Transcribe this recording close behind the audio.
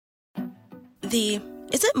The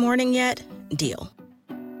 "is it morning yet" deal.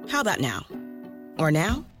 How about now? Or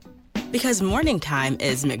now? Because morning time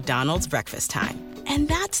is McDonald's breakfast time. And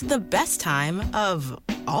that's the best time of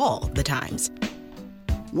all the times.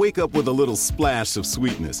 Wake up with a little splash of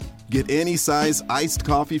sweetness. Get any size iced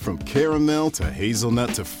coffee from caramel to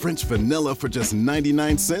hazelnut to French vanilla for just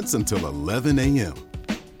 99 cents until 11 a.m.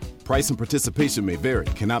 Price and participation may vary.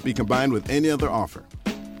 Cannot be combined with any other offer.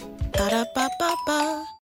 Ba-da-ba-ba-ba.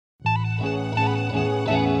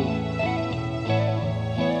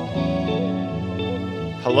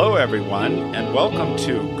 Hello, everyone, and welcome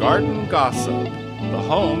to Garden Gossip, the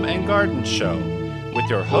home and garden show, with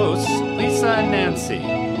your hosts, Lisa and Nancy,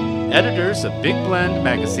 editors of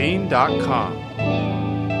BigBlendMagazine.com.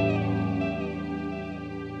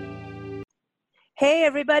 Hey,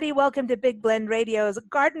 everybody. Welcome to Big Blend Radio's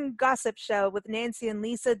Garden Gossip Show with Nancy and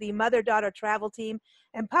Lisa, the mother-daughter travel team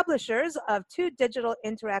and publishers of two digital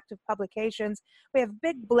interactive publications. We have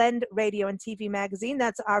Big Blend Radio and TV Magazine.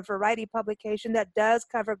 That's our variety publication that does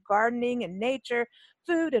cover gardening and nature,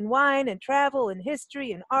 food and wine and travel and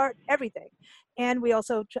history and art, everything. And we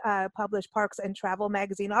also publish Parks and Travel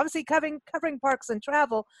Magazine, obviously covering parks and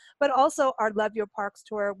travel, but also our Love Your Parks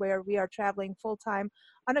tour, where we are traveling full-time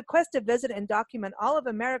on a quest to visit and document all of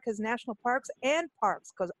America's national parks and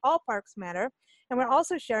parks, because all parks matter. And we're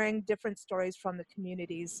also sharing different stories from the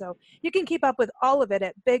communities. So you can keep up with all of it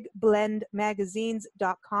at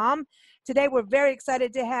BigBlendMagazines.com. Today, we're very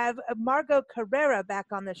excited to have Margot Carrera back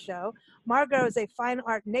on the show. Margot is a fine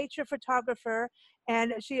art nature photographer,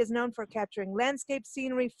 and she is known for capturing landscape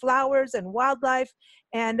scenery, flowers, and wildlife,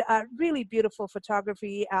 and really beautiful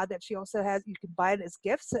photography that she also has. You can buy it as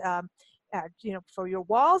gifts. For your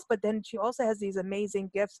walls, but then she also has these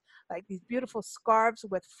amazing gifts, like these beautiful scarves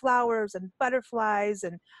with flowers and butterflies,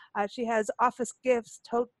 and she has office gifts,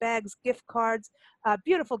 tote bags, gift cards,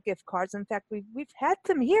 beautiful gift cards. In fact, we've had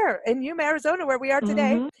them here in Yuma, Arizona, where we are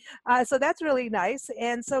today. So that's really nice.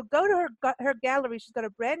 And so go to her gallery. She's got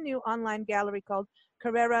a brand new online gallery called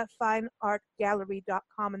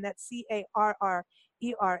CarreraFineArtGallery.com, and that's CarreraFineArtGallery.com.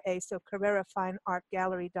 So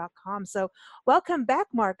CarreraFineArtGallery.com. So welcome back,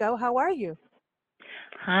 Margot. How are you?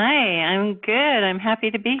 Hi, I'm good. I'm happy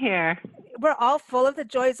to be here. We're all full of the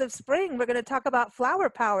joys of spring. We're going to talk about flower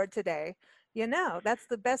power today. You know, that's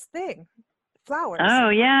the best thing. Flowers. Oh,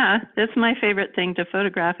 yeah. That's my favorite thing to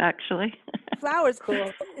photograph, actually. Flowers.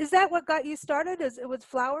 Cool. Is that what got you started? Is it with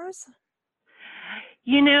flowers?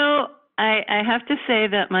 You know, I have to say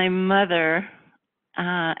that my mother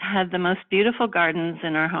had the most beautiful gardens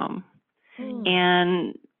in our home.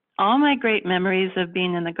 And all my great memories of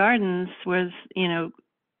being in the gardens was,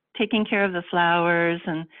 taking care of the flowers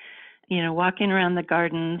and, walking around the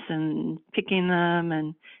gardens and picking them.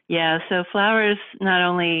 And so flowers not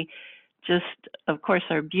only just, of course,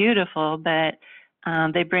 are beautiful, but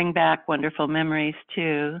they bring back wonderful memories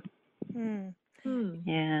too.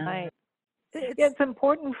 Yeah. Right. It's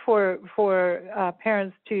important for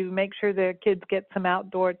parents to make sure their kids get some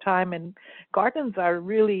outdoor time, and gardens are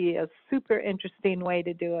really a super interesting way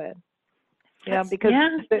to do it. Because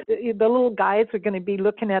the little guys are going to be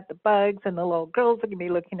looking at the bugs, and the little girls are going to be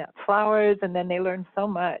looking at flowers, and then they learn so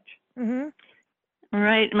much. Mm-hmm.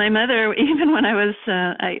 Right. My mother, even when I was,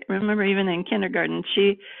 I remember even in kindergarten,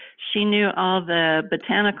 she knew all the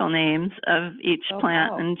botanical names of each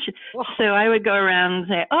plant. Wow. And so I would go around and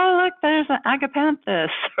say, oh, look, there's an agapanthus.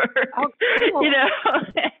 Cool.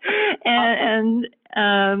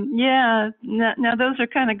 Now those are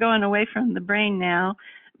kind of going away from the brain now,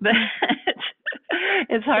 but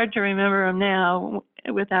it's hard to remember them now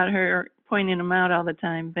without her pointing them out all the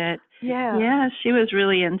time. But she was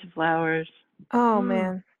really into flowers. Oh,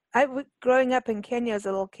 man. Growing up in Kenya as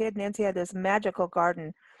a little kid, Nancy had this magical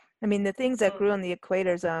garden. I mean, the things that grew in the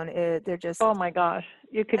equator zone, they're just... Oh, my gosh.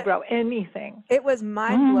 You could grow anything. It was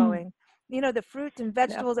mind-blowing. The fruit and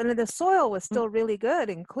vegetables, and the soil was still really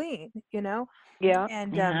good and clean, Yeah.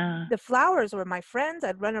 And the flowers were my friends.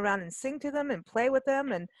 I'd run around and sing to them and play with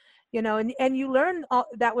them. And, and you learn,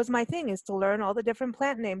 that was my thing, is to learn all the different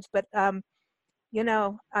plant names. But...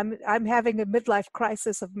 I'm having a midlife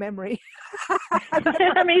crisis of memory.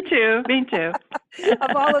 Me too.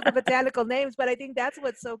 Of all of the botanical names, but I think that's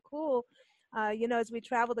what's so cool. As we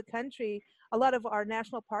travel the country, a lot of our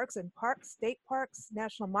national parks and state parks,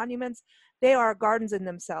 national monuments, they are gardens in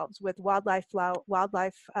themselves with wildflowers,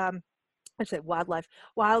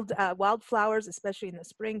 especially in the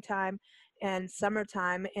springtime. and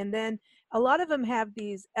summertime. And then a lot of them have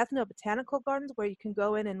these ethnobotanical gardens where you can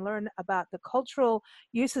go in and learn about the cultural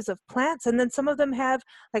uses of plants. And then some of them have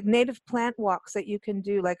like native plant walks that you can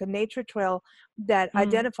do, like a nature trail that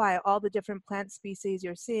identify all the different plant species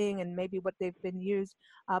you're seeing and maybe what they've been used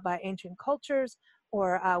by ancient cultures,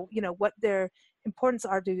 or what their importance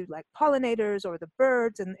are to like pollinators or the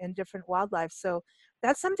birds and different wildlife. So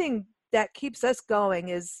that's something that keeps us going,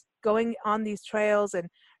 is going on these trails and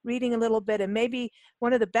reading a little bit. And maybe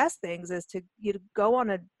one of the best things is to go on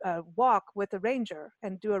a walk with a ranger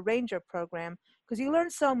and do a ranger program, because you learn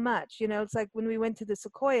so much. It's like when we went to the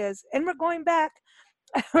Sequoias, and we're going back.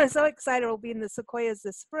 We're so excited. We'll be in the Sequoias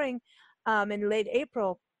this spring, in late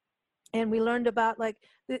April. And we learned about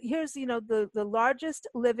here's, the largest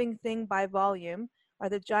living thing by volume are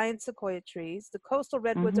the giant sequoia trees. The coastal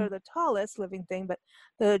redwoods are the tallest living thing, but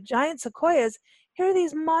the giant sequoias, here are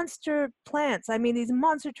these monster plants. I mean, these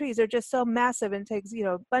monster trees are just so massive, and it takes,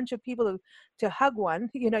 a bunch of people to hug one.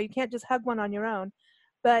 You can't just hug one on your own.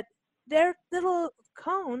 But their little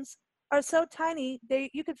cones are so tiny,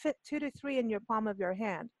 you could fit 2 to 3 in your palm of your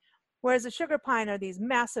hand. Whereas the sugar pine are these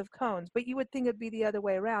massive cones, but you would think it'd be the other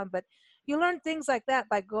way around. But you learn things like that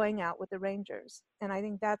by going out with the rangers, and I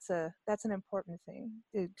think that's an important thing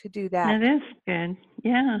to do that. That is good.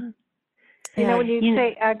 Yeah. When you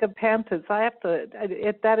say agapanthus,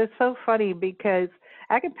 that is so funny, because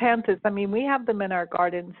agapanthus, I mean, we have them in our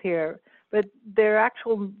gardens here, but their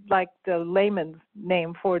actual, like the layman's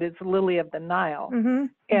name for it is lily of the Nile.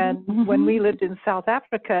 And when we lived in South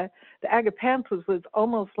Africa, the agapanthus was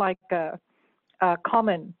almost like a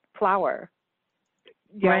common flower.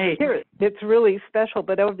 Right. Here it's really special,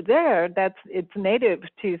 but over there, it's native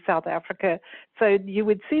to South Africa. So you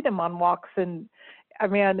would see them on walks, and I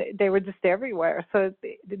mean, they were just everywhere. So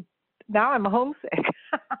now I'm homesick.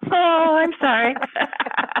 Oh, I'm sorry.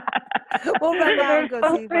 We'll run out and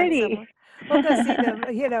go see them. We'll go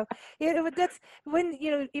see them. That's when,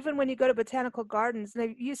 even when you go to botanical gardens,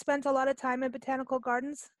 you spent a lot of time in botanical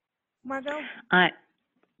gardens, Margot?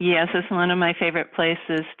 Yes, it's one of my favorite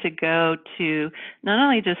places to go to, not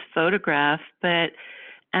only just photograph, but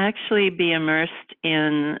actually be immersed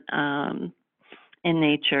in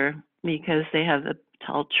nature, because they have the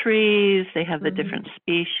tall trees, they have the different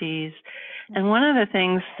species. And one of the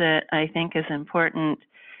things that I think is important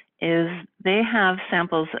is they have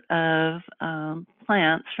samples of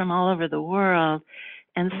plants from all over the world,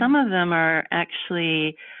 and some of them are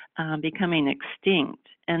actually becoming extinct.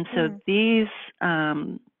 And so these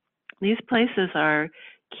places are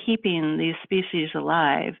keeping these species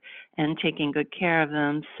alive and taking good care of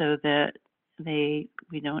them, so that we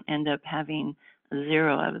don't end up having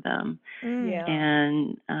 0 of them.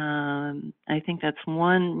 And I think that's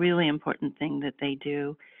one really important thing that they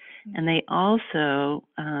do. And they also,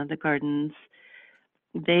 the gardens,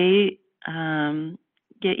 they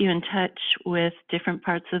get you in touch with different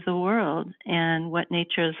parts of the world and what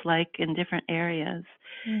nature is like in different areas.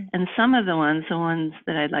 And some of the ones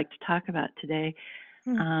that I'd like to talk about today,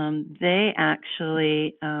 they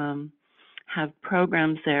actually have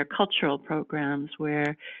programs there, cultural programs,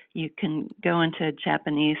 where you can go into a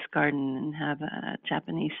Japanese garden and have a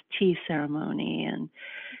Japanese tea ceremony and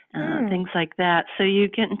things like that. So you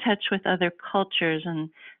get in touch with other cultures and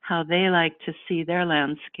how they like to see their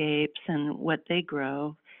landscapes and what they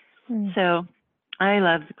grow. So I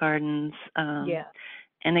love the gardens.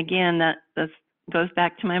 And again, that goes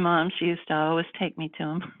back to my mom. She used to always take me to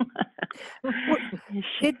them.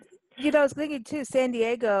 I was thinking too, San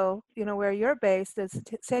Diego, where you're based, is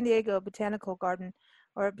San Diego Botanical Garden,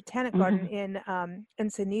 or a botanic garden in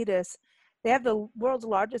Encinitas. They have the world's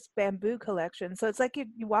largest bamboo collection. So it's like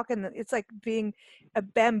you walk in, it's like being a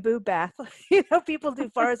bamboo bath. People do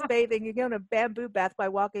forest bathing. You go in a bamboo bath by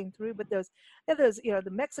walking through. But they have those, the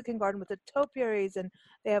Mexican garden with the topiaries, and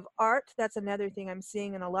they have art. That's another thing I'm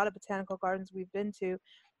seeing in a lot of botanical gardens we've been to,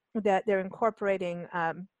 that they're incorporating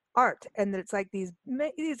art, and it's like these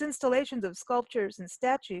installations of sculptures and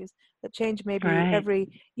statues that change maybe every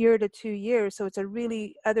year to 2 years. So it's a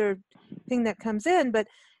really other thing that comes in. But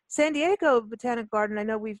San Diego Botanic Garden, I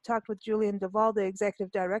know we've talked with Julian Duvall, the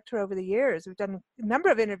executive director, over the years. We've done a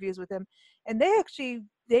number of interviews with him, and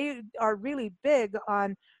they are really big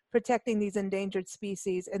on protecting these endangered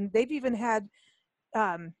species. And they've even had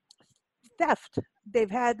theft.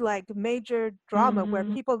 They've had like major drama where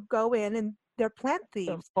people go in and they're plant thieves.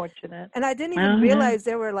 So fortunate. And I didn't even realize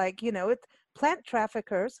they were like, it's plant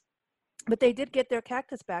traffickers, but they did get their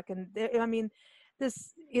cactus back. And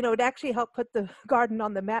this, it actually helped put the garden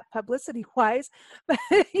on the map publicity wise, but,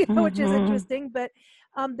 which is interesting. But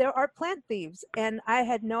there are plant thieves, and I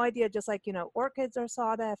had no idea. Just like orchids are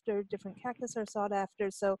sought after, different cactus are sought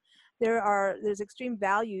after. So there's extreme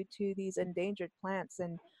value to these endangered plants,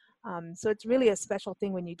 and so it's really a special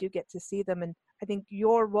thing when you do get to see them. And I think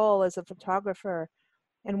your role as a photographer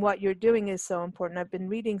and what you're doing is so important. I've been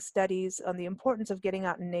reading studies on the importance of getting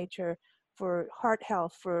out in nature for heart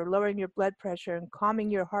health, for lowering your blood pressure and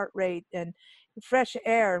calming your heart rate, and fresh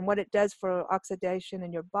air and what it does for oxidation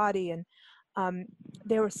in your body. And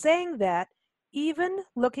they were saying that even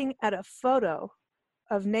looking at a photo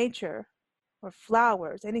of nature or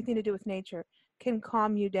flowers, anything to do with nature, can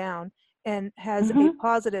calm you down and has a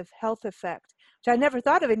positive health effect, which I never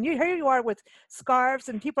thought of. And here you are with scarves,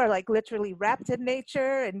 and people are like literally wrapped in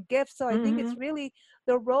nature and gifts. So I think it's really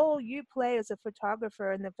the role you play as a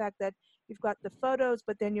photographer, and the fact that you've got the photos,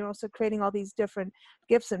 but then you're also creating all these different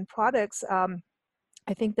gifts and products.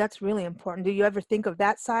 I think that's really important. Do you ever think of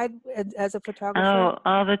that side as a photographer? Oh,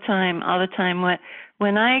 all the time.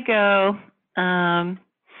 When I go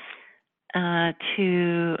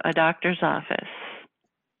to a doctor's office,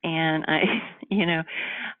 and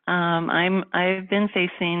I've been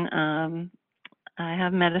facing, I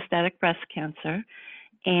have metastatic breast cancer.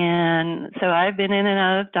 And so I've been in and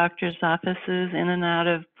out of doctor's offices, in and out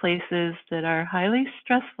of places that are highly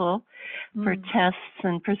stressful for tests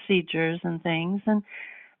and procedures and things.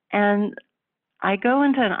 And I go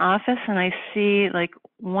into an office and I see, like,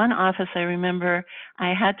 one office, I remember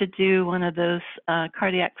I had to do one of those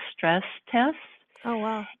cardiac stress tests. Oh,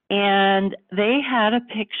 wow. And they had a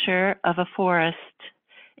picture of a forest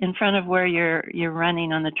in front of where you're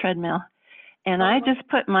running on the treadmill. And I just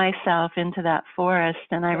put myself into that forest,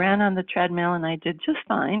 and I ran on the treadmill, and I did just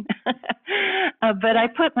fine. But I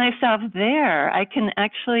put myself there. I can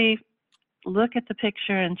actually look at the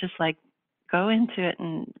picture and just like go into it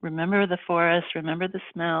and remember the forest, remember the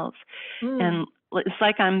smells. And it's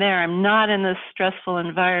like I'm there. I'm not in this stressful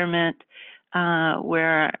environment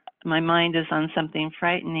where my mind is on something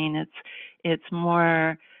frightening. It's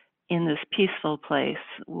more in this peaceful place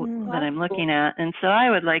that I'm looking at. And so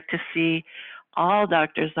I would like to see all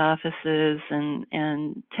doctors' offices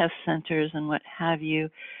and test centers and what have you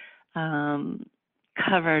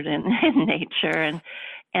covered in nature.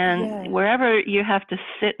 And wherever you have to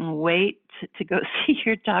sit and wait to go see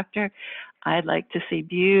your doctor, I'd like to see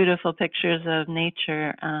beautiful pictures of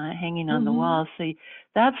nature hanging on the wall. So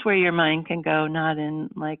that's where your mind can go, not in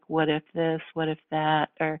like, what if this, what if that,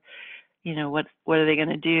 or, what are they going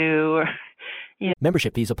to do? Or,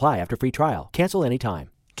 Membership fees apply after free trial. Cancel anytime.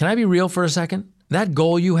 Can I be real for a second? That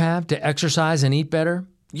goal you have to exercise and eat better,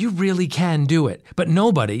 you really can do it, but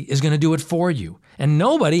nobody is going to do it for you. And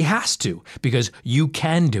nobody has to, because you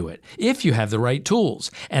can do it if you have the right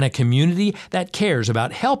tools and a community that cares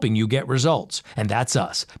about helping you get results. And that's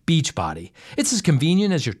us, Beachbody. It's as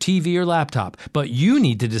convenient as your TV or laptop, but you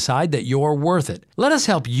need to decide that you're worth it. Let us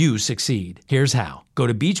help you succeed. Here's how. Go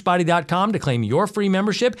to beachbody.com to claim your free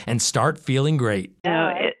membership and start feeling great.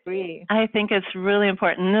 I agree. I think it's really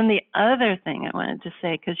important. And then the other thing I wanted to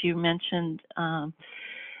say, because you mentioned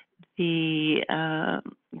the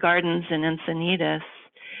gardens in Encinitas,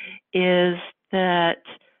 is that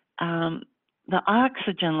the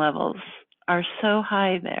oxygen levels are so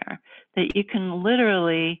high there that you can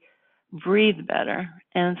literally breathe better.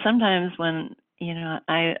 And sometimes when,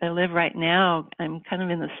 I live right now, I'm kind of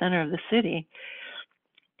in the center of the city,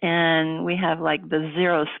 and we have like the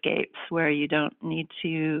xeriscapes where you don't need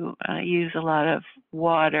to use a lot of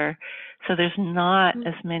water. So there's not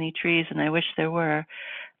as many trees, and I wish there were.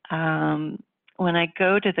 When I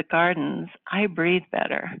go to the gardens, I breathe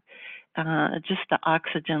better. Just the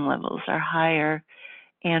oxygen levels are higher.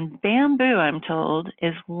 And bamboo, I'm told,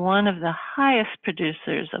 is one of the highest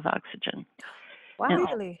producers of oxygen. Wow,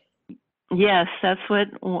 really? Yes, that's what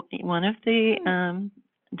one of the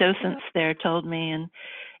docents there told me.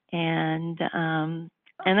 And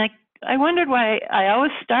I wondered why I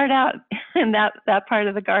always start out in that part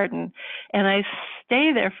of the garden, and I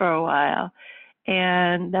stay there for a while.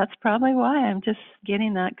 And that's probably why I'm just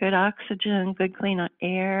getting that good oxygen, good clean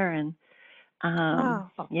air. And wow.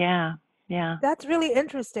 Yeah. That's really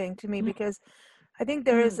interesting to me, because I think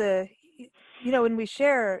there is when we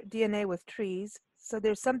share DNA with trees, so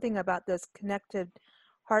there's something about this connected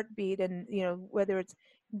heartbeat, and, whether it's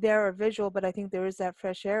there or visual, but I think there is that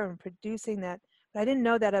fresh air and producing that. But I didn't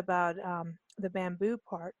know that about the bamboo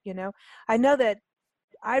part, I know that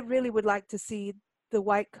I really would like to see the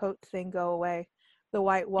white coat thing go away, the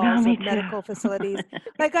white walls of medical facilities.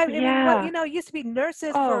 Like, I mean, it used to be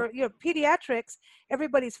nurses for pediatrics.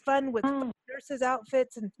 Everybody's fun with nurses'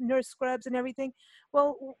 outfits and nurse scrubs and everything.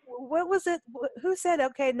 Well, what was it? Who said,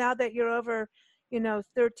 okay, now that you're over,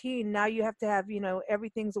 13, now you have to have,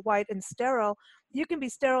 everything's white and sterile. You can be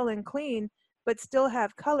sterile and clean, but still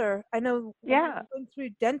have color. I know I went through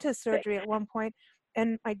dentist surgery at one point,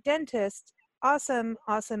 and my dentist, awesome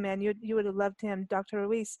man, you would have loved him, Dr.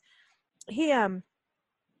 Ruiz. He I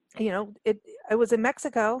was in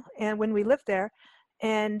Mexico, and when we lived there,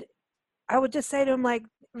 and I would just say to him, like,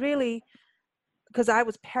 really, because I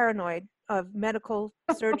was paranoid of medical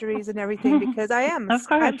surgeries and everything, because I'm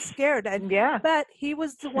scared. But he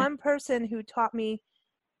was the one person who taught me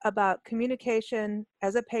about communication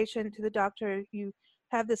as a patient to the doctor. You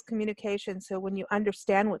have this communication, so when you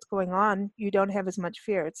understand what's going on, you don't have as much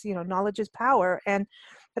fear. It's, knowledge is power.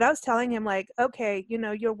 But I was telling him, like, okay,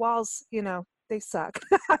 your walls, they suck.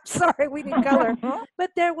 I'm sorry, we need color.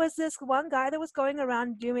 But there was this one guy that was going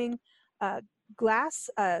around doing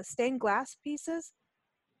stained glass pieces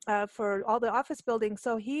for all the office buildings.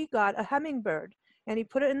 So he got a hummingbird and he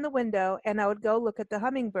put it in the window, and I would go look at the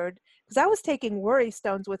hummingbird, because I was taking worry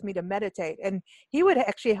stones with me to meditate, and he would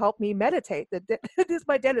actually help me meditate. This is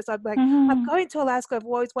my dentist. I'm like, I'm going to Alaska. I've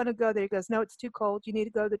always wanted to go there. He goes, no, it's too cold. You need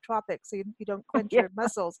to go to the tropics so you don't clench your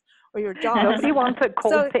muscles or your jaws. Nobody wants a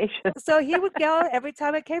cold patient. So he would go, every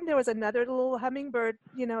time I came, there was another little hummingbird,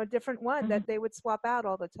 a different one that they would swap out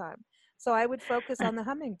all the time. So I would focus on the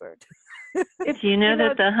hummingbird. Do you know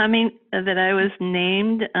that that I was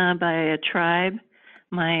named by a tribe,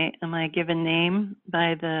 my given name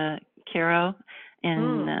by the Q'ero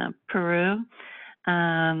in Peru.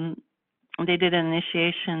 They did an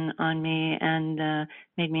initiation on me and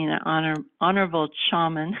made me an honorable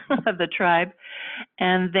shaman of the tribe,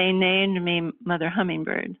 and they named me Mother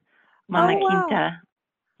Hummingbird, Mama Quinta.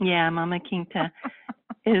 Yeah, Mama Quinta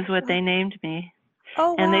is what they named me.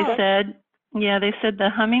 Oh, wow. And they said the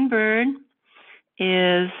hummingbird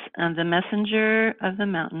is the messenger of the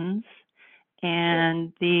mountains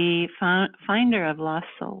and the finder of lost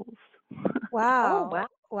souls. Wow. Oh, wow.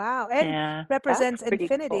 Wow. And represents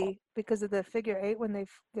infinity cool. because of the figure 8 when they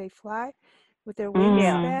fly with their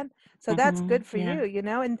wingspan. So that's good for you,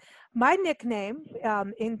 And my nickname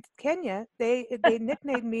in Kenya, they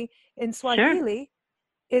nicknamed me in Swahili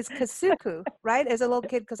is Kasuku, right? As a little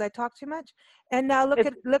kid, because I talk too much. And now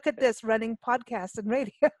look at this, running podcasts and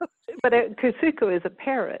radio. But Kasuku is a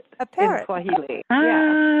parrot. A parrot. In Swahili.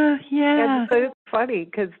 Yeah. And so it's funny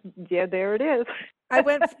because, there it is. I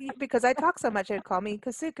went, because I talk so much, they'd call me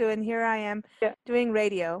Kasuku, and here I am doing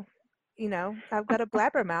radio. I've got a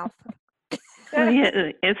blabbermouth. Well,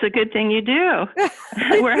 it's a good thing you do.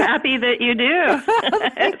 We're happy that you do.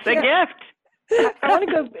 It's a gift. I want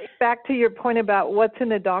to go back to your point about what's in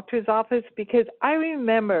the doctor's office, because I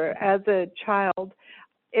remember as a child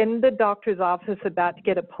in the doctor's office about to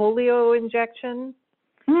get a polio injection.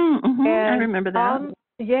 And I remember that.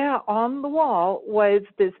 On the wall was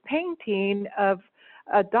this painting of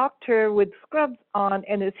a doctor with scrubs on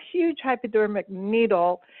and this huge hypodermic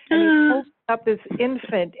needle, and he's holding up this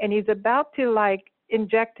infant, and he's about to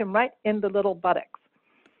inject him right in the little buttocks.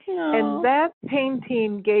 And that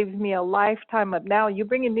painting gave me a lifetime of, now you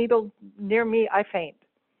bring a needle near me, I faint.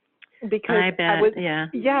 Because I bet, I was,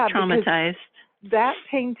 traumatized. That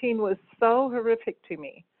painting was so horrific to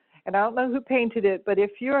me. And I don't know who painted it, but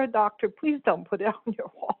if you're a doctor, please don't put it on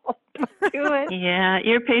your wall. Don't do it. Yeah,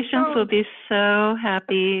 your patients will be so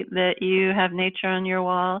happy that you have nature on your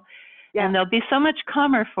wall. Yeah. And they'll be so much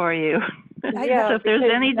calmer for you. So if there's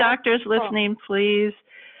any doctors listening, please.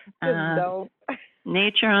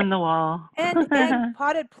 Nature on the wall. And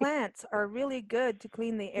potted plants are really good to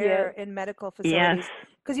clean the air in medical facilities.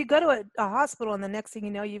 Because you go to a hospital, and the next thing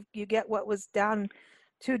you know, you get what was down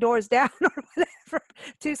 2 doors down or whatever.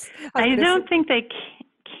 I don't think they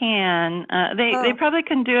can. They probably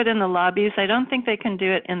can do it in the lobbies. I don't think they can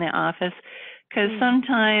do it in the office, because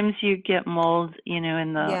sometimes you get mold,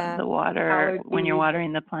 in the water when you're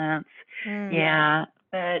watering the plants. Yeah,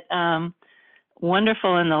 but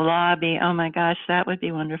wonderful in the lobby. Oh my gosh, that would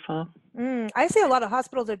be wonderful. I see a lot of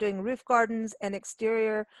hospitals are doing roof gardens and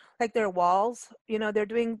exterior, like their walls. They're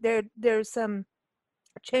doing there's some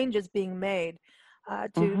changes being made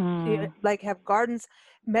to have gardens,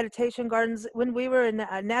 meditation gardens. When we were in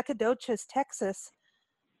Nacogdoches, Texas,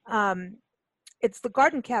 it's the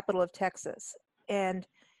garden capital of Texas, and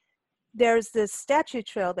there's this statue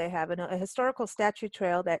trail they have, a historical statue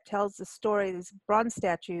trail that tells the story, these bronze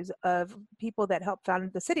statues of people that helped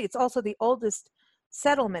found the city. It's also the oldest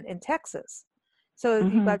settlement in Texas. So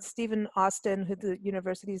you've got Stephen Austin, who the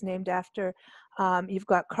university is named after. You've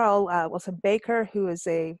got Carl Wilson Baker, who is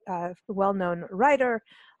a well-known writer.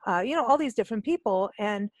 All these different people.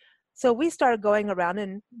 And so we started going around,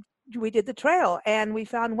 and we did the trail, and we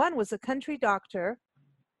found one was a country doctor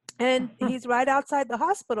And he's right outside the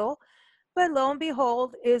hospital. But lo and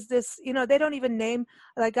behold, is this, they don't even name,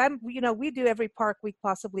 like we do every park we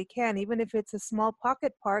possibly can. Even if it's a small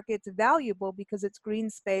pocket park, it's valuable because it's green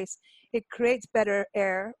space. It creates better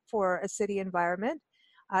air for a city environment.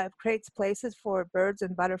 It creates places for birds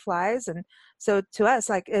and butterflies. And so to us,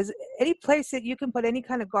 like, is any place that you can put any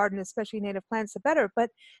kind of garden, especially native plants, the better. But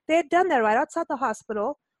they had done that right outside the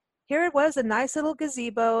hospital. Here it was, a nice little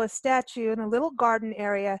gazebo, a statue, and a little garden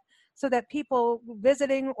area, so that people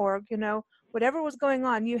visiting or, whatever was going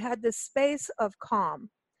on, you had this space of calm.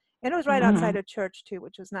 And it was right outside a church too,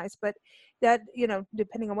 which was nice. But that,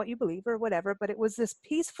 depending on what you believe or whatever, but it was this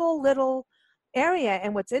peaceful little area.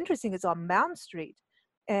 And what's interesting is on Mound Street.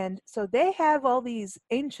 And so they have all these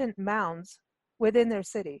ancient mounds within their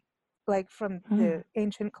city, like from the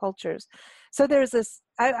ancient cultures. So there's this,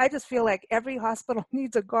 I just feel like every hospital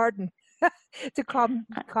needs a garden to calm,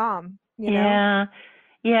 Yeah.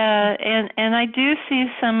 Yeah, and I do see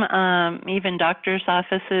some even doctors'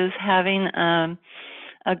 offices having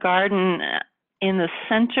a garden in the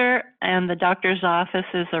center, and the doctor's office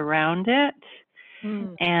is around it,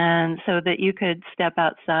 and so that you could step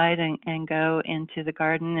outside and go into the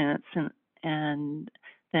garden, and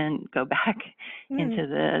then go back into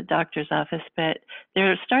the doctor's office. But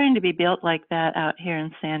they're starting to be built like that out here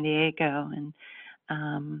in San Diego, and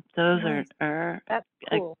those are that's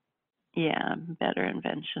cool. Yeah, better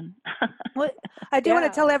invention. Well, I do want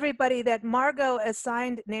to tell everybody that Margot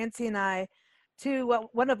assigned Nancy and I to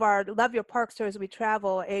one of our Love Your Parks tours we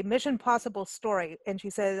travel, a Mission Possible story. And she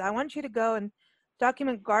says, I want you to go and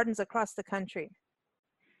document gardens across the country.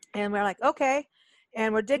 And we're like, okay.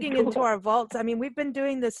 And we're digging into our vaults. I mean, we've been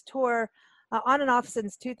doing this tour on and off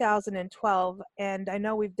since 2012. And I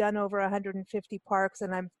know we've done over 150 parks.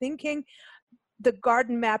 And I'm thinking the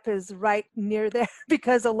garden map is right near there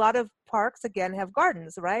because a lot of parks, again, have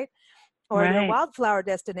gardens, right? Or they're wildflower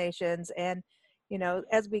destinations. And,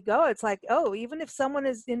 as we go, it's like, oh, even if someone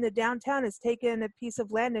is in the downtown has taken a piece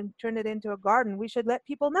of land and turned it into a garden, we should let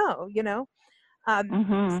people know,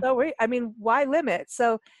 So why limit?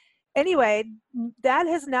 So anyway, that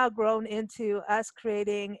has now grown into us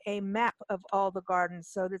creating a map of all the gardens.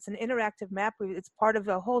 So it's an interactive map. It's part of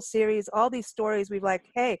a whole series, all these stories. We've like,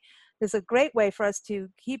 hey, this is a great way for us to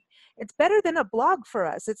keep, it's better than a blog for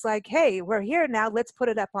us. It's like, hey, we're here now, let's put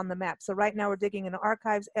it up on the map. So right now we're digging in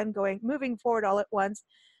archives and moving forward all at once.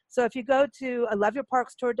 So if you go to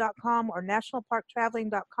loveyourparkstour.com or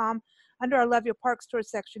nationalparktraveling.com, under our Love Your Parks Tour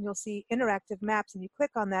section, you'll see interactive maps, and you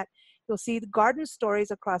click on that, you'll see the garden stories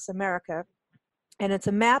across America. And it's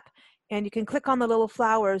a map, and you can click on the little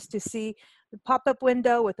flowers to see the pop-up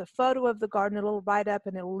window with a photo of the garden. It'll write up,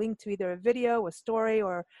 and it'll link to either a video, a story,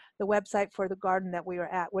 or the website for the garden that we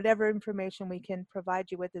were at. Whatever information we can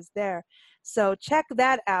provide you with is there. So check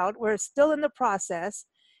that out. We're still in the process.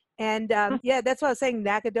 And that's what I was saying.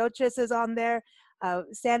 Nacogdoches is on there.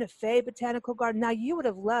 Santa Fe Botanical Garden. Now, you would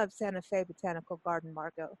have loved Santa Fe Botanical Garden,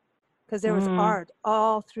 Margot, because there was art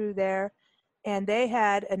all through there. And they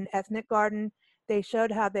had an ethnic garden. They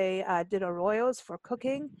showed how they did arroyos for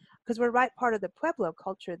cooking, because we're right part of the Pueblo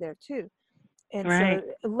culture there too. And so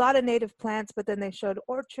a lot of native plants, but then they showed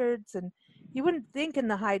orchards, and you wouldn't think in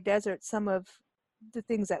the high desert some of the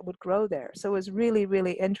things that would grow there. So it was really,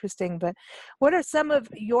 really interesting. But what are some of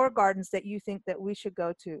your gardens that you think that we should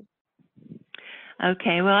go to?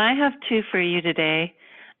 Okay, well, I have two for you today.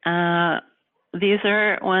 These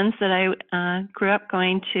are ones that I grew up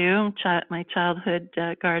going to, my childhood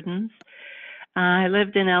gardens. I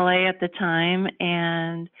lived in LA at the time,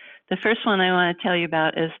 and the first one I want to tell you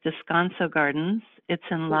about is Descanso Gardens. It's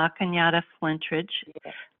in La Cañada, Flintridge,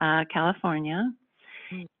 California.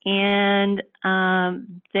 And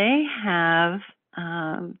they have,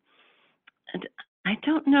 I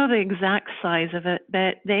don't know the exact size of it,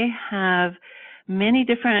 but they have many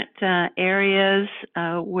different areas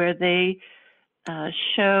where they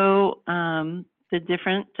show the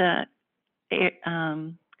different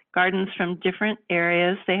gardens from different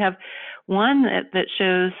areas. They have one that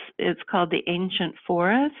shows, it's called the Ancient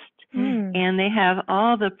Forest, and they have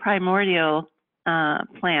all the primordial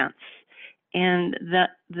plants. And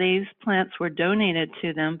these plants were donated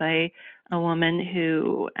to them by a woman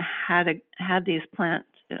who had these plant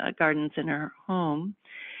gardens in her home,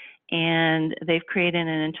 and they've created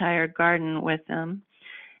an entire garden with them.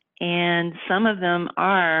 And some of them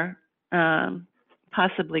are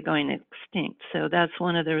possibly going extinct. So that's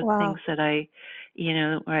one of the things that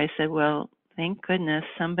where I said, well, thank goodness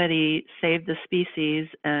somebody saved the species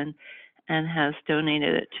and has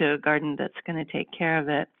donated it to a garden that's going to take care of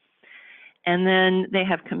it. And then they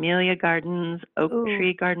have camellia gardens, oak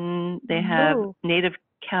tree garden. They have native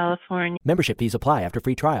California. Membership fees apply after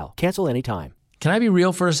free trial. Cancel anytime. Can I be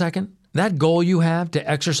real for a second? That goal you have to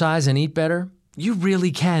exercise and eat better, you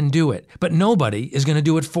really can do it, but nobody is going to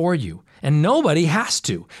do it for you. And nobody has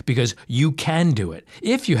to, because you can do it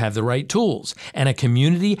if you have the right tools and a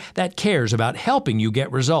community that cares about helping you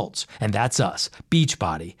get results. And that's us,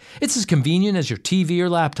 Beachbody. It's as convenient as your TV or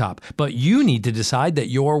laptop, but you need to decide that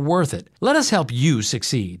you're worth it. Let us help you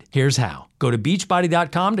succeed. Here's how. Go to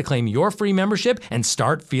beachbody.com to claim your free membership and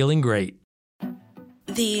start feeling great.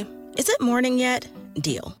 The "is it morning yet?"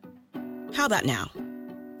 deal. How about now?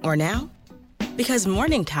 Or now? Because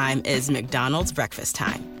morning time is McDonald's breakfast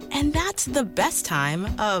time. And that's the best time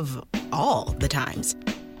of all the times.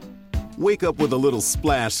 Wake up with a little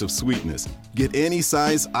splash of sweetness. Get any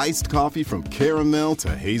size iced coffee from caramel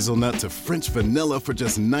to hazelnut to French vanilla for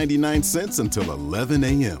just 99 cents until 11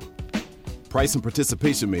 a.m. Price and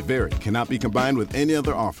participation may vary. Cannot be combined with any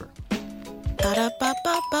other offer.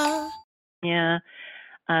 Ba-da-ba-ba-ba. Yeah,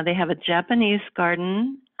 they have a Japanese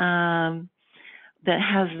garden that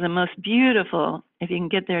has the most beautiful, if you can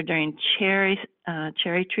get there during cherry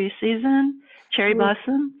tree season, cherry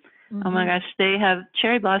blossom. Mm-hmm. Oh my gosh, they have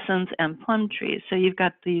cherry blossoms and plum trees. So you've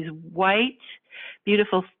got these white,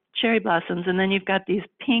 beautiful cherry blossoms, and then you've got these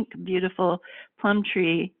pink, beautiful plum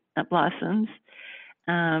tree blossoms.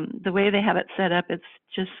 The way they have it set up, it's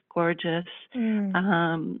just gorgeous.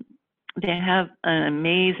 They have an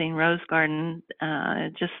amazing rose garden,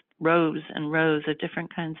 just rows and rows of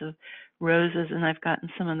different kinds of roses, and I've gotten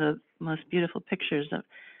some of the most beautiful pictures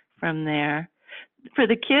from there. For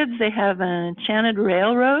the kids, they have an enchanted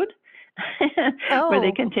railroad where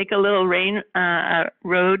they can take a little train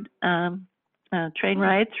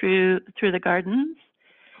ride through the gardens.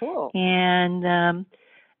 Cool. And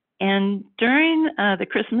during the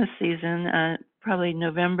Christmas season, probably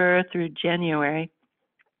November through January,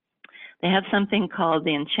 they have something called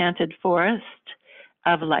the Enchanted Forest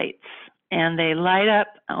of Lights. And they light up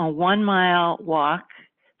a 1 mile walk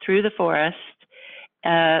through the forest,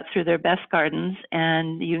 through their best gardens,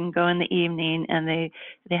 and you can go in the evening, and they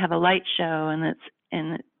have a light show, and it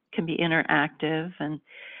can be interactive, and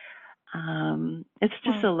it's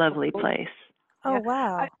just a lovely place. Oh,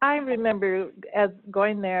 wow. I remember as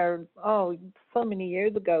going there, so many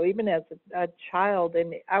years ago, even as a child,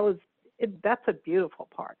 and that's a beautiful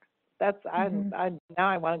park. Now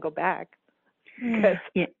I want to go back. Yeah,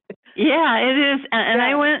 it is. And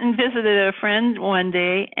I went and visited a friend one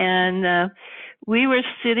day, and we were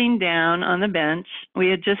sitting down on the bench. We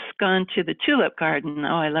had just gone to the tulip garden.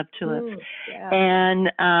 Oh, I love tulips. And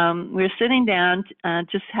we were sitting down,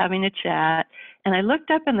 just having a chat. And I looked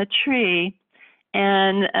up in the tree,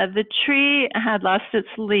 and the tree had lost its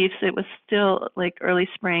leaves. It was still like early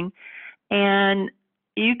spring. And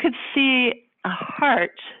you could see a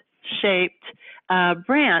heart-shaped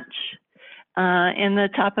branch in the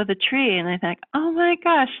top of the tree, and I think, oh my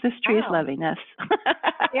gosh, this tree is loving us.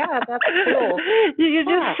 Yeah, that's cool. You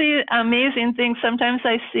just see amazing things. Sometimes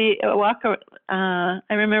I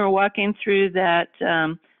remember walking through that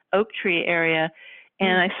oak tree area,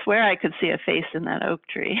 and I swear I could see a face in that oak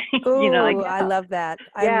tree. Ooh, I love that.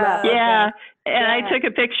 And I took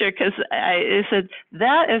a picture because I said,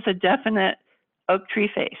 that is a definite oak tree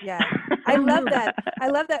face. Yeah, I love that. I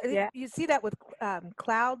love that. Yeah. You see that with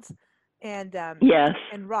clouds and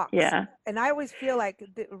and rocks. Yeah. And I always feel like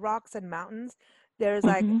the rocks and mountains, there's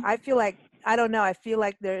like, I feel like, I don't know, I feel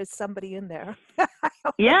like there is somebody in there.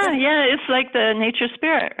 It's like the nature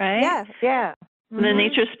spirit, right? Yeah. The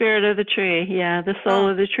nature spirit of the tree. Yeah, the soul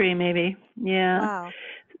of the tree, maybe. Yeah. Wow.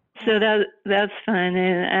 So that's fun,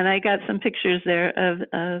 and I got some pictures there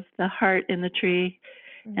of the heart in the tree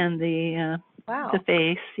and the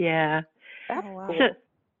face. Yeah. That's cool.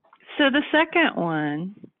 So the second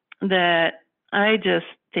one that I just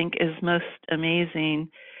think is most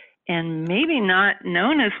amazing, and maybe not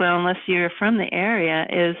known as well unless you're from the area,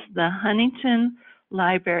 is the Huntington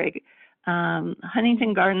Library,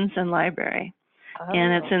 Huntington Gardens and Library.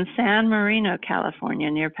 And it's in San Marino,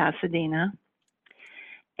 California, near Pasadena.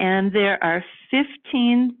 And there are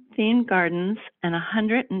 15 themed gardens and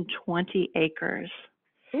 120 acres.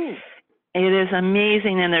 Ooh. It is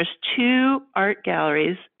amazing. And there's 2 art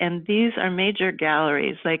galleries, and these are major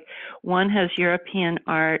galleries. Like one has European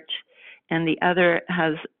art, and the other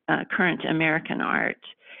has current American art.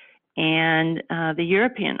 And the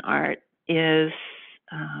European art is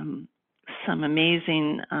some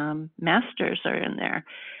amazing masters are in there.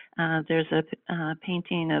 There's a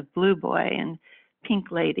painting of Blue Boy and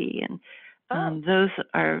Pink Lady, and those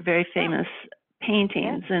are very famous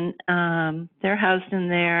paintings, and they're housed in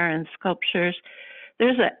there, and sculptures.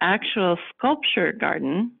 There's an actual sculpture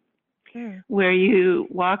garden where you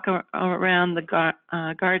walk around the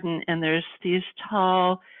garden, and there's these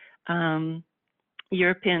tall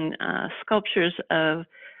European sculptures of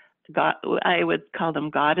I would call them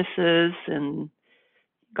goddesses and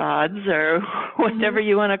gods, or whatever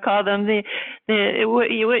you want to call them.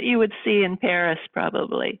 What you would see in Paris,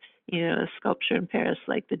 probably, a sculpture in Paris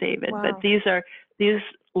like the David. Wow. But these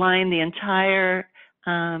line the entire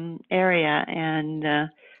area, and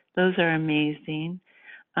those are amazing.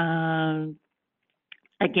 Again,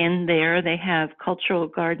 there they have cultural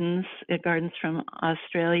gardens, gardens from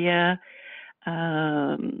Australia,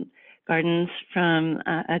 gardens from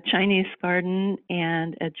a Chinese garden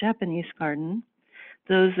and a Japanese garden.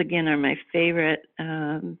 Those, again, are my favorite.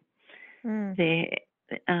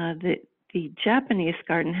 The Japanese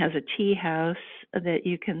garden has a tea house that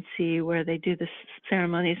you can see where they do the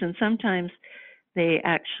ceremonies, and sometimes they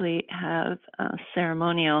actually have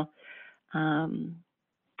ceremonial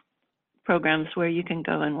programs where you can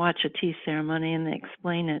go and watch a tea ceremony and they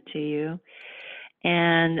explain it to you.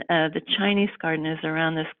 And the Chinese garden is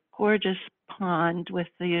around this gorgeous pond with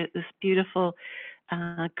this beautiful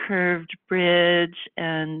curved bridge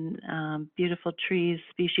and beautiful trees,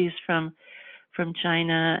 species from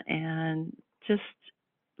China, and just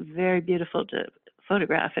very beautiful to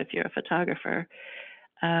photograph if you're a photographer.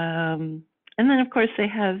 And then, of course, they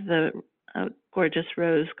have the gorgeous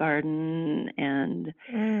rose garden, and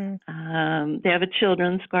they have a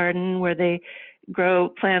children's garden where they grow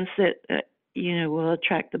plants that will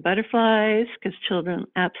attract the butterflies, because children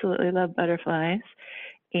absolutely love butterflies,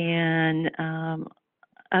 and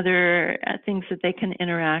other things that they can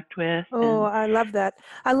interact with. Oh, I love that.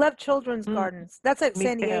 I love children's gardens. That's like Me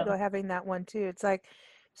San Diego too. having that one too. It's like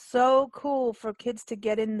so cool for kids to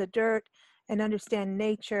get in the dirt and understand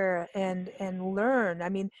nature and learn. I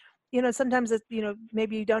mean, sometimes it's,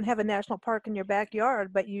 maybe you don't have a national park in your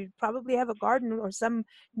backyard, but you probably have a garden or some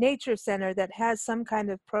nature center that has some kind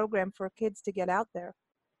of program for kids to get out there.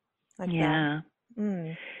 Like Yeah.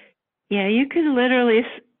 that. Yeah, you could literally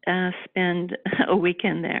spend a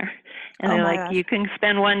weekend there, and they're like, gosh. you can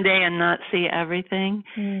spend one day and not see everything.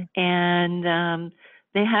 And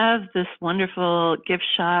they have this wonderful gift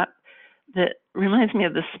shop that reminds me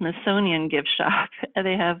of the Smithsonian gift shop.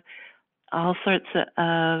 They have all sorts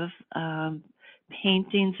of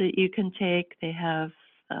paintings that you can take. They have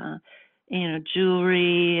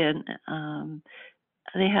jewelry, and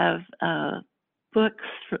they have books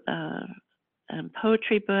and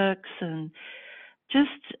poetry books, and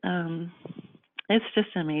it's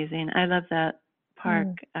just amazing. I love that park.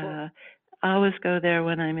 I always go there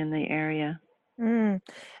when I'm in the area. And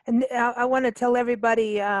I want to tell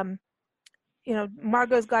everybody,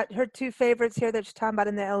 Margot's got her two favorites here that she's talking about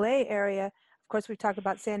in the LA area. Of course, we've talked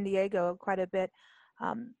about San Diego quite a bit.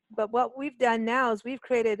 But what we've done now is we've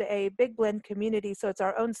created a Big Blend community. So it's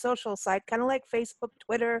our own social site, kind of like Facebook,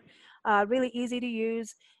 Twitter, really easy to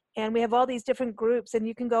use. And we have all these different groups, and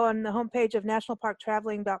you can go on the homepage of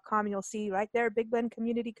nationalparktraveling.com, and you'll see right there, Big Blend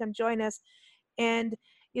community, come join us. And,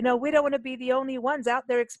 we don't want to be the only ones out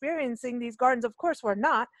there experiencing these gardens. Of course, we're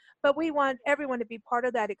not, but we want everyone to be part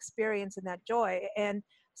of that experience and that joy. And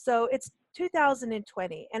so it's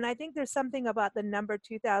 2020, and I think there's something about the number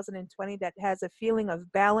 2020 that has a feeling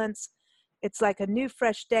of balance. It's like a new,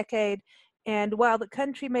 fresh decade. And while the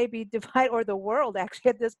country may be divided, or the world actually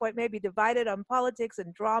at this point may be divided on politics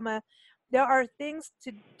and drama, there are things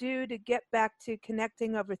to do to get back to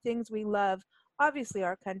connecting over things we love, obviously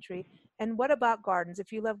our country. And what about gardens?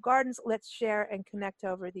 If you love gardens, let's share and connect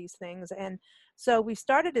over these things. And so we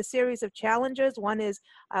started a series of challenges. One is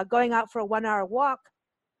going out for a 1-hour walk.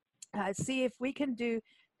 See if we can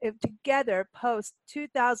together post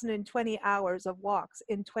 2020 hours of walks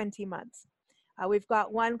in 20 months. We've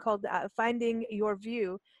got one called Finding Your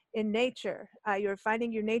View in Nature. You're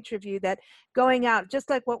finding your nature view, that going out, just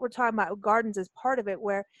like what we're talking about, gardens is part of it,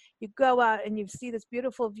 where you go out and you see this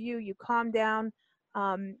beautiful view, you calm down.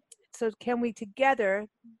 So can we together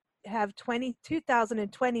have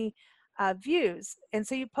 2020 views? And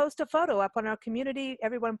so you post a photo up on our community,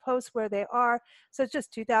 everyone posts where they are. So it's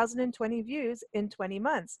just 2020 views in 20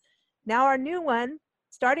 months. Now our new one,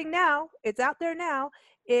 starting now, it's out there now,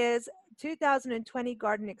 is 2020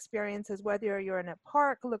 garden experiences, whether you're in a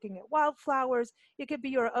park looking at wildflowers, it could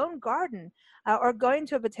be your own garden, or going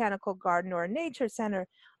to a botanical garden or a nature center.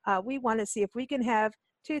 We want to see if we can have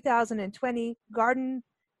 2020 garden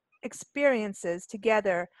experiences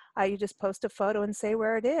together. You just post a photo and say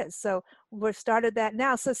where it is. So we've started that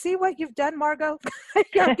now. So see what you've done, Margot?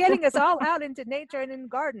 You're getting us all out into nature and in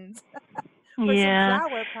gardens for some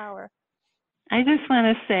flower power. I just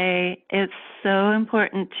want to say it's so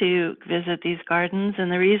important to visit these gardens.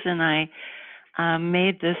 And the reason I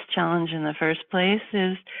made this challenge in the first place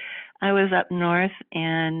is I was up north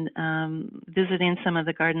and visiting some of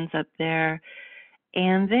the gardens up there,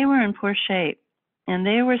 and they were in poor shape. And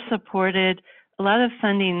they were supported. A lot of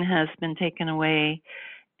funding has been taken away,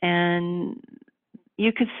 and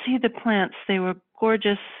you could see the plants. They were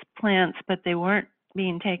gorgeous plants, but they weren't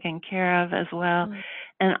being taken care of as well.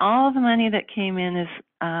 And all the money that came in is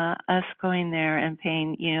us going there and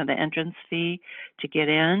paying, the entrance fee to get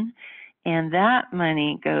in. And that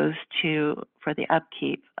money goes for the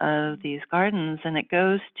upkeep of these gardens, and it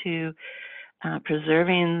goes to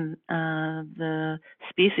preserving the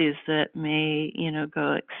species that may,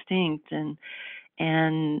 go extinct, and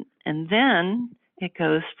then it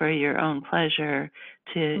goes for your own pleasure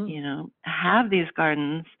to, have these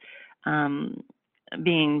gardens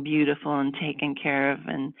being beautiful and taken care of,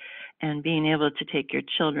 and being able to take your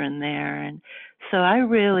children there. And so I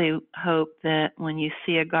really hope that when you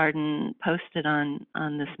see a garden posted on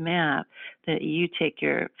this map, that you take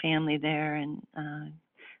your family there and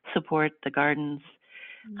support the gardens.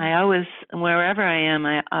 I always, wherever I am,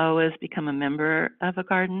 I always become a member of a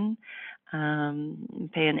garden,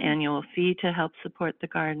 pay an annual fee to help support the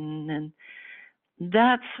garden, and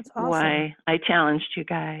that's awesome. Why I challenged you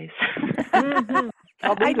guys.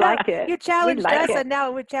 Oh, we like it. You challenged us, and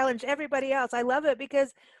now we challenge everybody else. I love it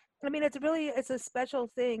because, it's a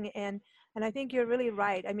special thing, and I think you're really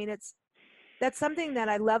right. That's something that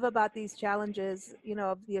I love about these challenges,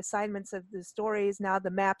 the assignments of the stories, now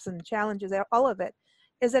the maps and challenges, all of it,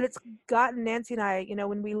 is that it's gotten Nancy and I,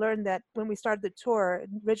 when we learned that when we started the tour,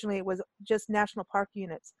 originally it was just national park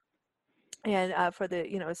units. And for the,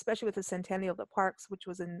 especially with the centennial of the parks, which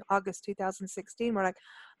was in August 2016, we're like,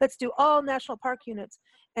 let's do all national park units.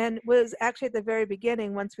 And was actually at the very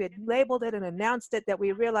beginning, once we had labeled it and announced it, that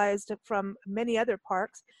we realized from many other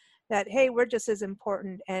parks that, hey, we're just as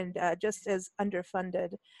important and just as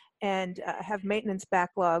underfunded, and have maintenance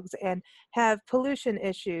backlogs and have pollution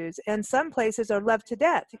issues. And some places are loved to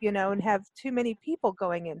death, and have too many people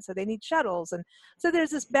going in. So they need shuttles. And so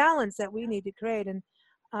there's this balance that we need to create. And,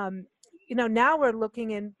 now we're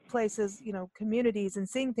looking in places, communities, and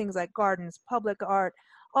seeing things like gardens, public art,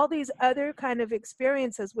 all these other kind of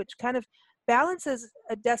experiences, which kind of balances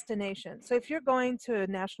a destination. So if you're going to a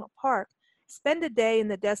national park, spend a day in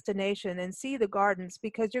the destination and see the gardens,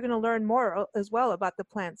 because you're going to learn more as well about the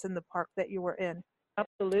plants in the park that you were in.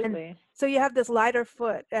 Absolutely. And so you have this lighter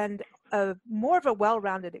foot and more of a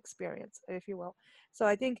well-rounded experience, if you will. So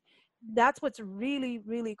I think that's what's really,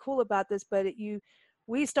 really cool about this. But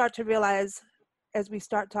we start to realize, as we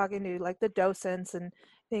start talking to like the docents and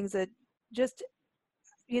things, that just,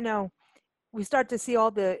 we start to see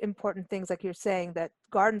all the important things, like you're saying, that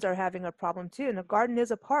gardens are having a problem too. And a garden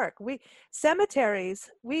is a park. Cemeteries,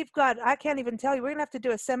 I can't even tell you, we're gonna have to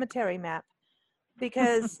do a cemetery map,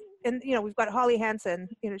 because, and we've got Holly Hansen,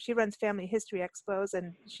 she runs Family History Expos,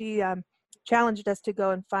 and she challenged us to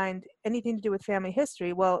go and find anything to do with family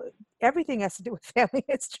history. Well, everything has to do with family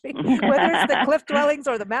history, whether it's the cliff dwellings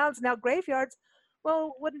or the mounds, now graveyards.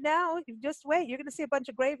 Well, now, just wait, you're gonna see a bunch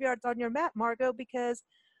of graveyards on your map, Margot, because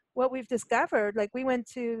what we've discovered, like we went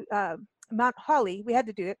to Mount Holly. We had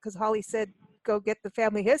to do it because Holly said, go get the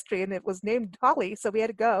family history, and it was named Holly, so we had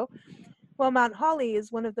to go. Well, Mount Holly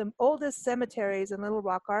is one of the oldest cemeteries in Little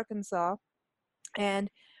Rock, Arkansas. And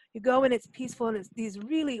you go and it's peaceful, and it's these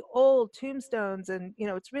really old tombstones, and,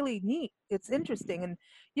 it's really neat. It's interesting. And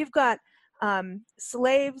you've got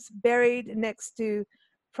slaves buried next to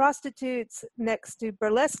prostitutes, next to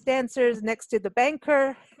burlesque dancers, next to the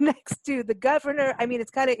banker, next to the governor.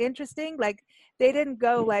 It's kind of interesting. Like, they didn't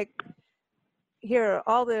go like, here,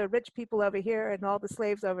 all the rich people over here and all the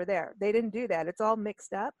slaves over there. They didn't do that. It's all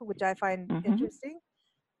mixed up, which I find interesting.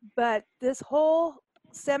 But this whole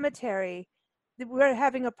cemetery, we're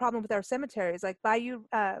having a problem with our cemeteries. Like Bayou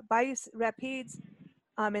Rapides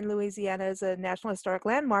in Louisiana is a National Historic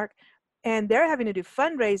Landmark, and they're having to do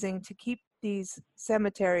fundraising to keep these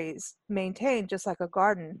cemeteries maintained, just like a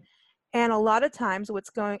garden. And a lot of times what's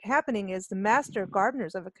happening is the master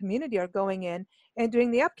gardeners of a community are going in and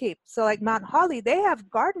doing the upkeep. So like Mount Holly, they have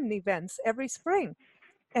garden events every spring,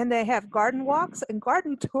 and they have garden walks and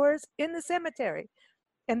garden tours in the cemetery.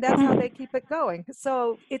 And that's how they keep it going.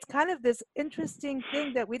 So it's kind of this interesting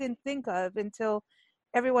thing that we didn't think of until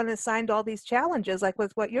everyone assigned all these challenges. Like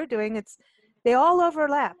with what you're doing, they all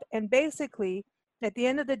overlap. And basically, at the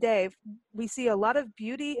end of the day, we see a lot of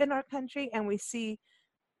beauty in our country, and we see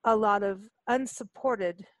a lot of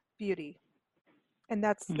unsupported beauty. And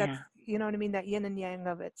that's you know what I mean, that yin and yang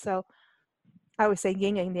of it. So I always say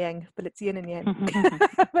yin and yang, but it's yin and yang.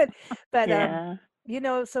 but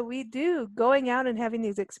Yeah. So we do going out and having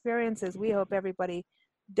these experiences. We hope everybody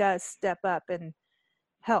does step up and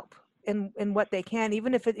help in what they can,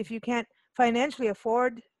 even if you can't financially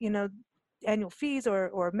afford, annual fees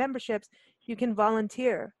or memberships, you can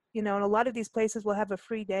volunteer. And a lot of these places will have a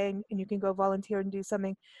free day, and you can go volunteer and do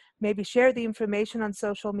something. Maybe share the information on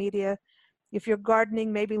social media. If you're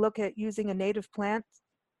gardening, maybe look at using a native plant,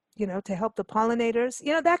 to help the pollinators,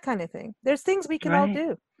 that kind of thing. There's things we can all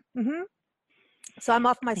do. So I'm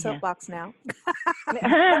off my soapbox now. Me too.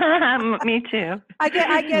 Me too.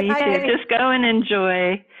 Just go and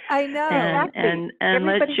enjoy. I know. And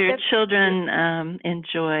let your children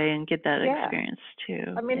enjoy and get that experience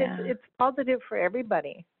too. I mean, it's positive for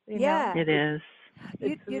everybody. You know? It is.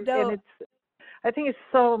 I think it's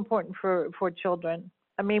so important for children.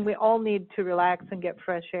 I mean, we all need to relax and get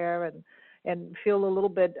fresh air and feel a little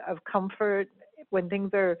bit of comfort when things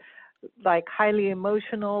are like highly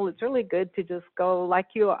emotional. It's really good to just go like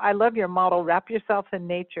you. I love your model. Wrap yourself in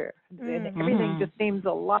nature, and everything just seems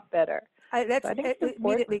a lot better. That's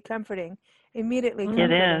immediately comforting. Immediately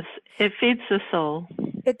comforting. It is. It feeds the soul.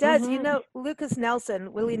 It does. Lucas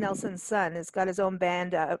Nelson, Willie Nelson's son, has got his own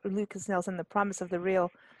band, Lucas Nelson, The Promise of the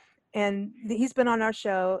Real. And he's been on our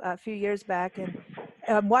show a few years back.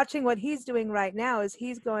 And watching what he's doing right now is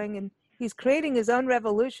he's going and he's creating his own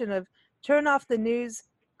revolution of turn off the news,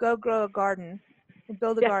 go grow a garden and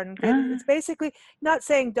build a garden. It's basically not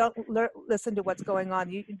saying don't listen to what's going on.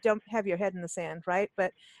 You don't have your head in the sand, right?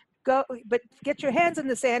 But get your hands in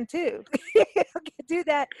the sand too. Do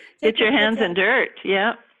that. Get your hands in dirt.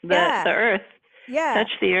 Yeah. The earth. Yeah.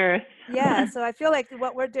 Touch the earth. Yeah. So I feel like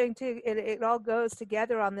what we're doing too, it all goes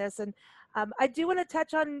together on this. And I do want to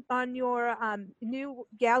touch on your new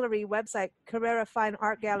gallery website,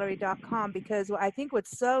 CarreraFineArtGallery.com, because I think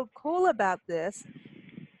what's so cool about this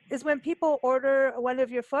is when people order one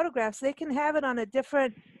of your photographs, they can have it on a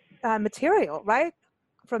different material, right?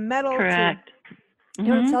 From metal Correct. to...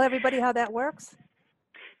 You want to tell everybody how that works?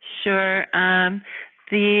 Sure.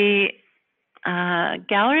 The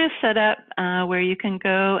gallery is set up where you can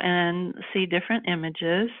go and see different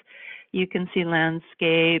images. You can see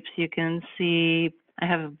landscapes. You can see, I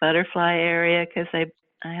have a butterfly area because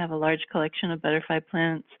I have a large collection of butterfly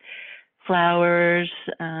plants, flowers,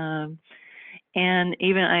 and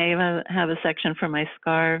even I have a section for my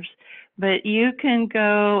scarves. But you can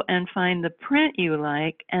go and find the print you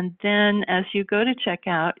like, and then as you go to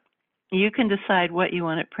checkout, you can decide what you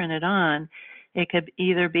want it printed on. It could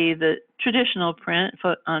either be the traditional print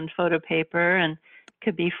on photo paper, and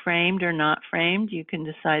could be framed or not framed. You can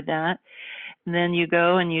decide that. And then you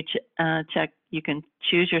go and you check. You can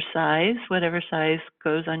choose your size, whatever size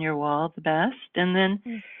goes on your wall the best, and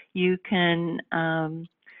then you can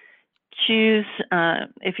choose,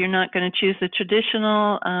 if you're not going to choose the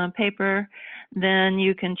traditional paper, then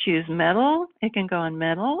you can choose metal. It can go on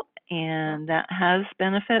metal, and that has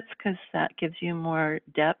benefits because that gives you more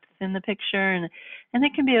depth in the picture, and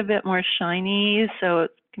it can be a bit more shiny, so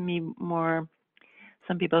it can be more,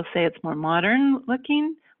 some people say it's more modern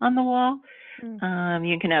looking on the wall.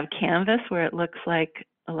 You can have canvas where it looks like,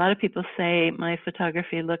 a lot of people say my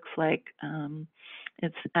photography looks like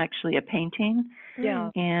it's actually a painting. Yeah.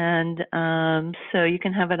 And so you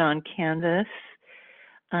can have it on canvas.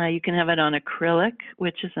 You can have it on acrylic,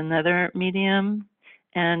 which is another medium,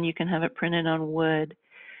 and you can have it printed on wood.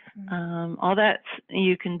 All that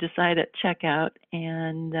you can decide at checkout,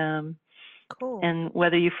 and cool. And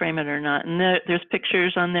whether you frame it or not. And there's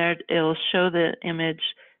pictures on there. It'll show the image,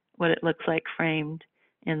 what it looks like framed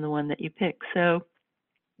in the one that you pick. So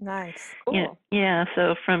nice. Cool. Yeah.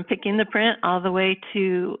 So from picking the print all the way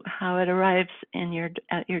to how it arrives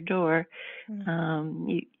at your door,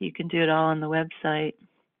 you can do it all on the website.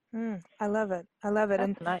 I love it. I love it.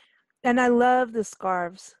 That's nice. And I love the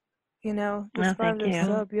scarves. The scarves thank are you.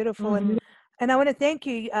 so beautiful. And I want to thank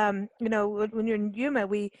you. When you're in Yuma,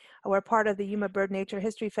 we were part of the Yuma Bird Nature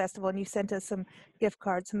History Festival, and you sent us some gift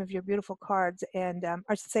cards, some of your beautiful cards, and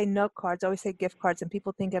I should say note cards. I always say gift cards, and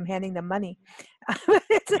people think I'm handing them money.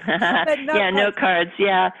 But note cards.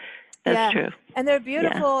 Yeah, that's true. And they're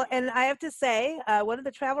beautiful. Yeah. And I have to say, one of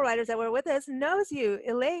the travel writers that were with us knows you,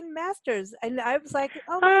 Elaine Masters. And I was like,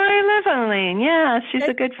 I love Elaine. Yeah, she's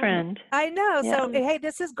a good friend. I know. Yeah. So, hey,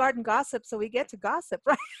 this is Garden Gossip, so we get to gossip,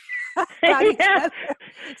 right?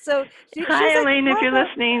 So hi, Elaine, if you're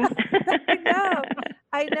listening.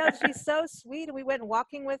 I know. She's so sweet. We went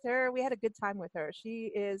walking with her. We had a good time with her.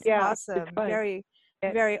 She is awesome. Very,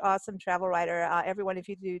 very awesome travel writer. Everyone, if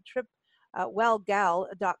you do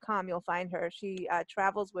tripwellgal.com, you'll find her. She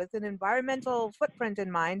travels with an environmental footprint in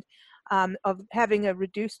mind. of having a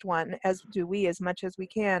reduced one, as do we, as much as we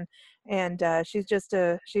can. And she was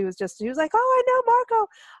like, oh, I know Margot.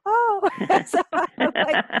 Oh, so I'm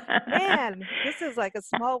like, man, this is like a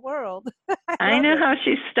small world. I know how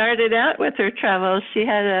she started out with her travels. She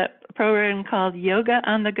had a program called Yoga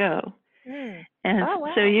on the Go. And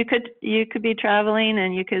so you could be traveling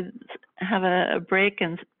and you could have a break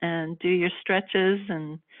and do your stretches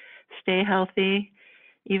and stay healthy,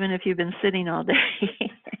 even if you've been sitting all day.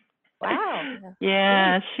 Wow.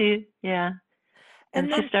 Yeah, and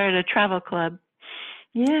she started a travel club.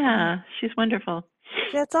 Yeah, she's wonderful.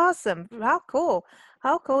 That's awesome. How cool.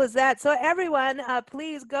 How cool is that? So everyone,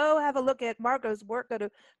 please go have a look at Margot's work. Go to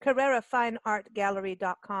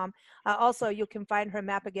CarreraFineArtGallery.com. Also, you can find her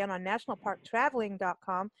map again on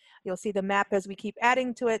NationalParkTraveling.com. You'll see the map as we keep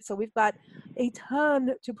adding to it. So we've got a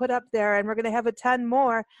ton to put up there, and we're going to have a ton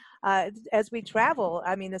more as we travel.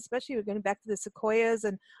 I mean, especially we're going back to the sequoias,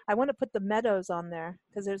 and I want to put the meadows on there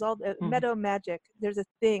because there's all meadow magic. There's a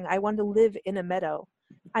thing. I want to live in a meadow.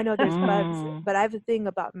 I know there's bugs, but I have a thing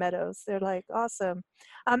about meadows. They're like awesome.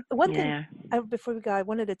 One thing before we go, I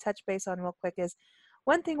wanted to touch base on real quick is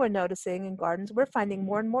one thing we're noticing in gardens, we're finding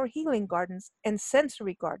more and more healing gardens and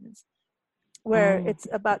sensory gardens where it's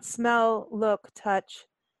about smell, look, touch.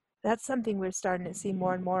 That's something we're starting to see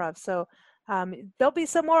more and more of. So there'll be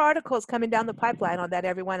some more articles coming down the pipeline on that,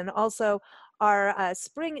 everyone. And also our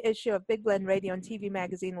spring issue of Big Blend Radio and TV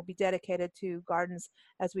magazine will be dedicated to gardens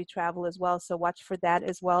as we travel as well. So watch for that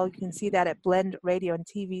as well. You can see that at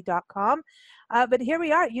blendradioandtv.com. But here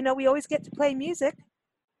we are. You know, we always get to play music.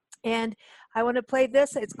 And I want to play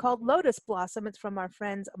this. It's called Lotus Blossom. It's from our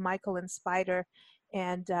friends Michael and Spider.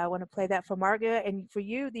 And I want to play that for Margaret. And for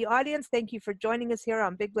you, the audience, thank you for joining us here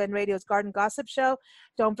on Big Blend Radio's Garden Gossip Show.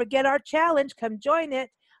 Don't forget our challenge. Come join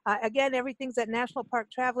it. Again, everything's at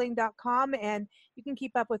nationalparktraveling.com. And you can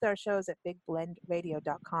keep up with our shows at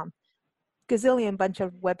bigblendradio.com. Gazillion bunch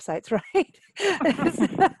of websites, right?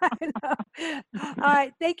 All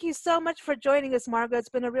right. Thank you so much for joining us, Margot. It's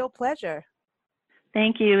been a real pleasure.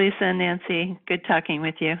 Thank you, Lisa and Nancy. Good talking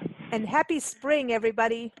with you. And happy spring,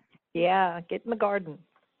 everybody. Yeah, get in the garden.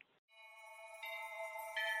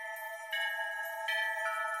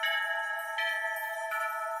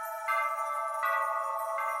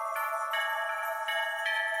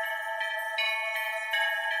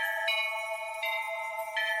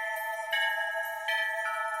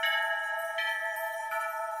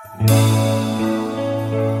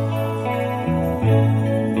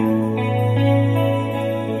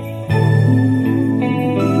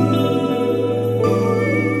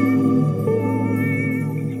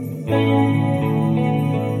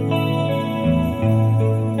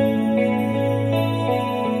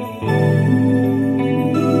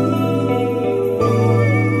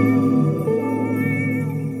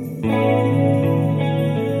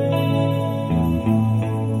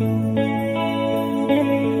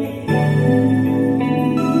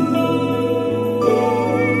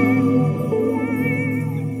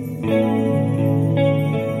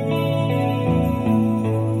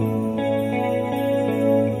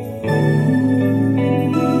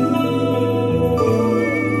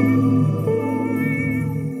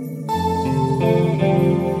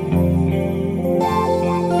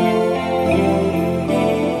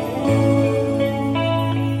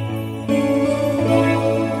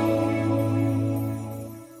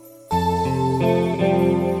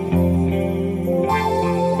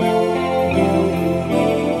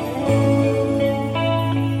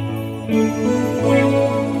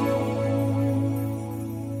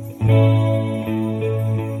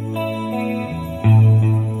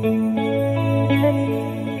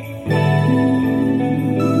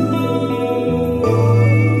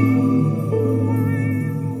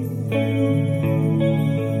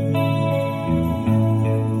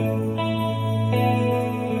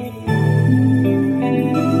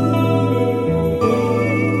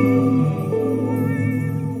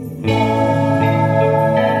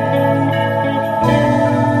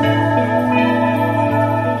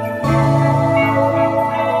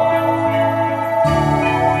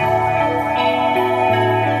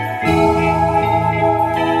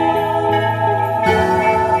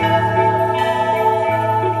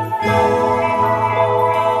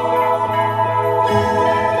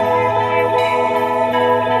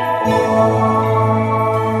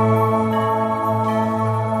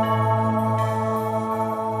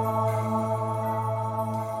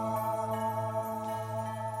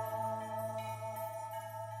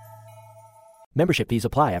 Membership fees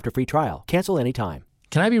apply after free trial. Cancel anytime.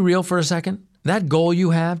 Can I be real for a second? That goal you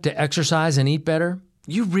have to exercise and eat better,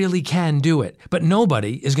 You really can do it, but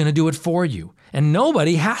nobody is going to do it for you. And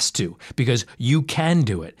nobody has to, because you can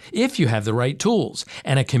do it if you have the right tools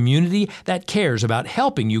and a community that cares about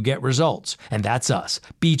helping you get results. And that's us,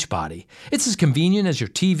 Beachbody. It's as convenient as your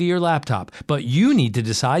TV or laptop, but you need to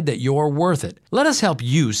decide that you're worth it. Let us help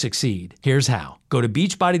you succeed. Here's how. Go to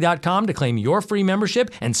beachbody.com to claim your free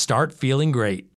membership and start feeling great.